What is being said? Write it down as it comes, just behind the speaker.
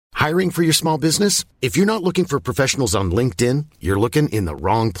Hiring for your small business? If you're not looking for professionals on LinkedIn, you're looking in the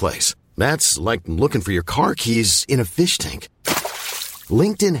wrong place. That's like looking for your car keys in a fish tank.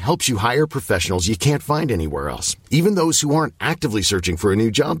 LinkedIn helps you hire professionals you can't find anywhere else, even those who aren't actively searching for a new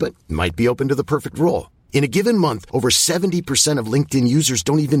job but might be open to the perfect role. In a given month, over 70% of LinkedIn users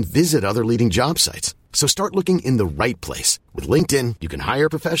don't even visit other leading job sites. So start looking in the right place. With LinkedIn, you can hire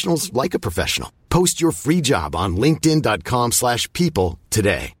professionals like a professional. Post your free job on linkedin.com/people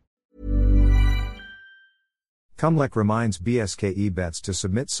today. Comelec reminds BSKE vets to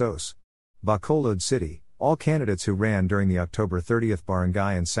submit SOCE. Bacolod City, all candidates who ran during the October 30th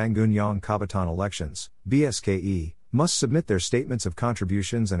barangay and Sangguniang Kabataan elections, BSKE, must submit their Statements of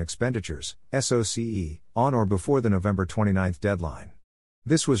Contributions and Expenditures, SOCE, on or before the November 29 deadline.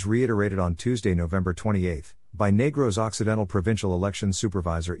 This was reiterated on Tuesday, November 28, by Negros Occidental Provincial Election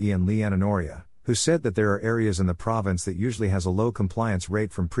Supervisor Ian Lee Ananoria, who said that there are areas in the province that usually has a low compliance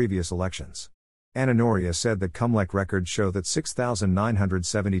rate from previous elections. Ananoria said that Comelec records show that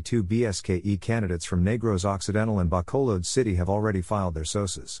 6,972 BSKE candidates from Negros Occidental and Bacolod City have already filed their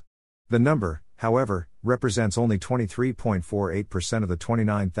SOCEs. The number, however, represents only 23.48% of the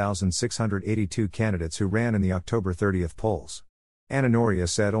 29,682 candidates who ran in the October 30th polls. Ananoria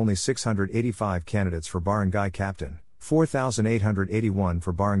said only 685 candidates for Barangay Captain, 4,881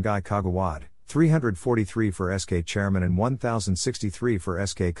 for Barangay Kagawad, 343 for SK Chairman and 1,063 for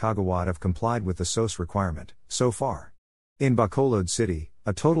SK Kagawad have complied with the SOCE requirement, so far. In Bacolod City,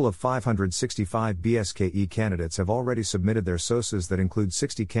 a total of 565 BSKE candidates have already submitted their SOCEs that include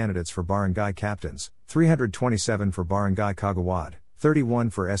 60 candidates for Barangay Captains, 327 for Barangay Kagawad, 31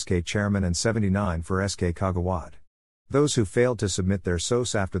 for SK Chairman and 79 for SK Kagawad. Those who failed to submit their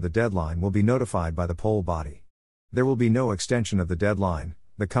SOCE after the deadline will be notified by the poll body. There will be no extension of the deadline,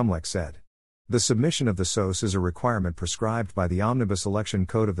 the Comelec said. The submission of the SOCE is a requirement prescribed by the Omnibus Election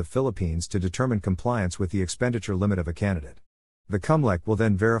Code of the Philippines to determine compliance with the expenditure limit of a candidate. The Comelec will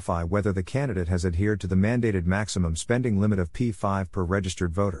then verify whether the candidate has adhered to the mandated maximum spending limit of P5 per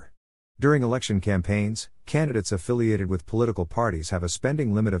registered voter. During election campaigns, candidates affiliated with political parties have a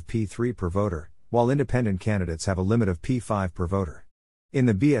spending limit of P3 per voter, while independent candidates have a limit of P5 per voter. In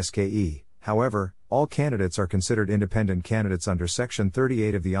the BSKE, however, all candidates are considered independent candidates under Section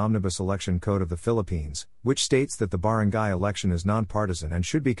 38 of the Omnibus Election Code of the Philippines, which states that the barangay election is nonpartisan and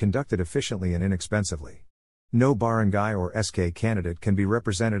should be conducted efficiently and inexpensively. No barangay or SK candidate can be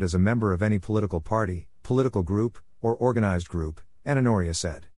represented as a member of any political party, political group, or organized group, Ananoria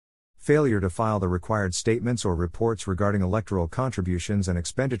said. Failure to file the required statements or reports regarding electoral contributions and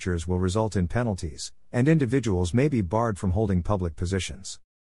expenditures will result in penalties, and individuals may be barred from holding public positions.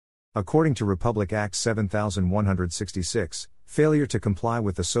 According to Republic Act 7166, failure to comply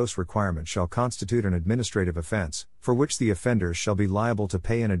with the SOCE requirement shall constitute an administrative offense, for which the offenders shall be liable to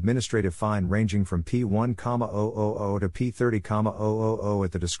pay an administrative fine ranging from P1,000 to P30,000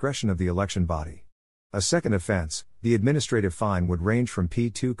 at the discretion of the election body. A second offense, the administrative fine would range from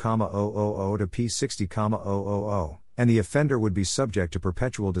P2,000 to P60,000, and the offender would be subject to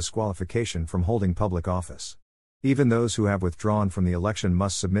perpetual disqualification from holding public office. Even those who have withdrawn from the election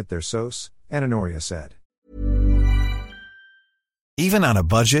must submit their SOCE, Ananoria said. Even on a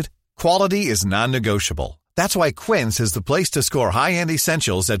budget, quality is non-negotiable. That's why Quince is the place to score high-end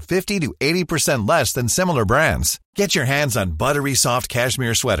essentials at 50 to 80% less than similar brands. Get your hands on buttery soft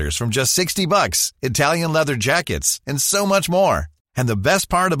cashmere sweaters from just $60, Italian leather jackets, and so much more. And the best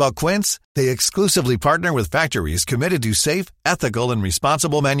part about Quince, they exclusively partner with factories committed to safe, ethical, and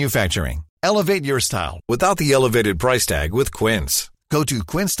responsible manufacturing. Elevate your style without the elevated price tag with Quince. Go to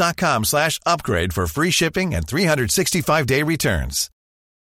quince.com/upgrade for free shipping and 365-day returns.